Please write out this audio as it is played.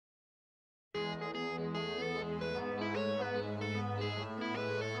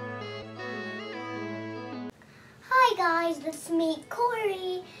Hi guys, let's meet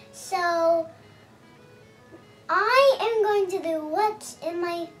Corey. So, I am going to do what's in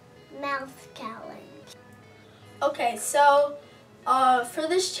my mouth challenge. Okay, so for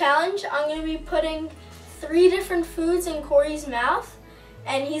this challenge, I'm going to be putting 3 different foods in Corey's mouth,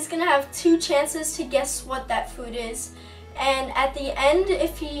 and he's going to have 2 chances to guess what that food is. And at the end,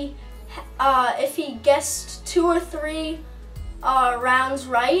 if he guessed 2 or 3 rounds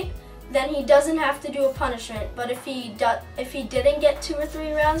right, then he doesn't have to do a punishment. But if he didn't get 2 or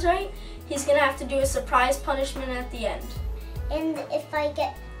 3 rounds right, he's gonna have to do a surprise punishment at the end. And if I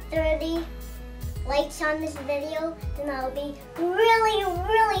get 30 likes on this video, then I'll be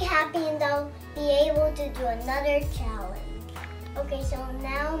really happy and I'll be able to do another challenge. Okay, so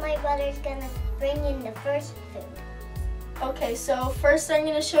now my brother's gonna bring in the first food. Okay, so first I'm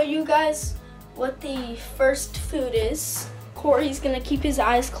gonna show you guys what the first food is. Corey's gonna keep his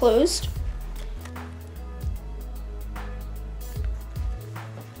eyes closed.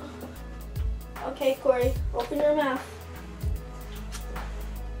 Okay, Corey, open your mouth.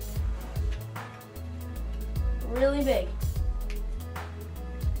 Really big.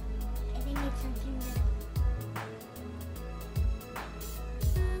 I think it's something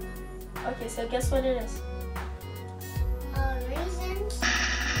that... Okay, so guess what it is? Raisins.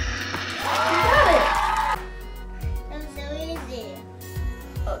 You got it! That was so easy.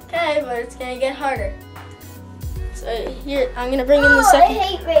 Okay, but it's gonna get harder. So here, I'm gonna bring in the second. I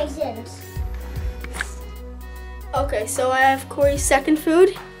hate raisins. Okay, so I have Corey's second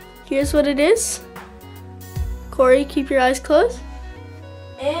food. Here's what it is. Corey, keep your eyes closed.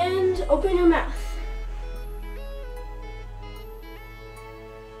 And open your mouth.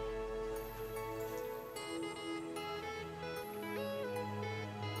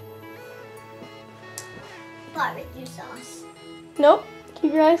 Barbecue sauce. Nope.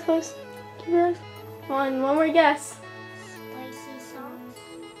 Keep your eyes closed. Keep your eyes. One more guess. Spicy sauce.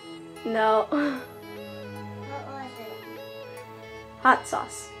 No. What was it? Hot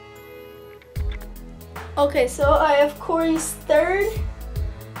sauce. Okay, so I have Corey's third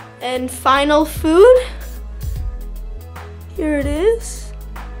and final food. Here it is.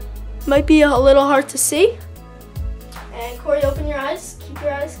 Might be a little hard to see. And Corey, open your eyes. Keep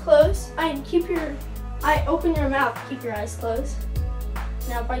your eyes closed. Open your mouth. Keep your eyes closed.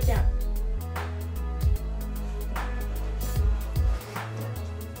 Now bite down.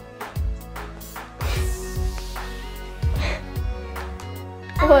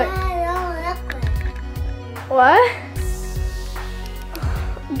 What? What?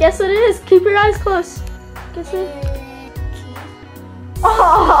 Guess what it is? Keep your eyes closed. Guess it.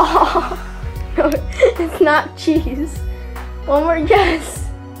 Oh! No, it's not cheese. One more guess.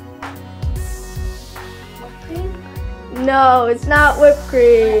 Whipped cream? No, it's not whipped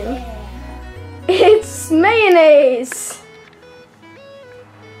cream. It's mayonnaise.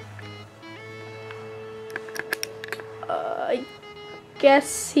 I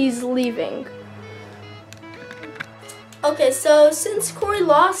guess he's leaving. Okay, so since Corey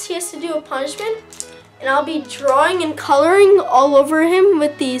lost, he has to do a punishment, and I'll be drawing and coloring all over him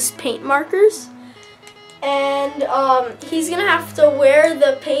with these paint markers. And he's gonna have to wear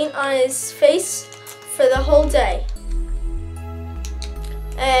the paint on his face for the whole day.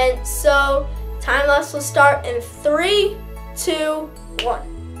 And so time lapse will start in 3, 2, 1.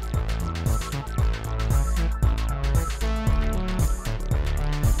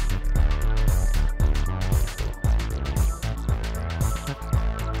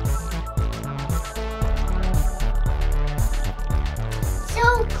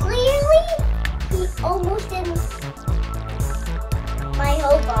 So clearly, he almost did my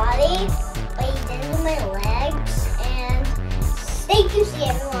whole body, but he didn't do my legs. And thank you,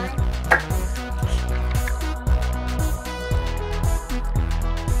 everyone.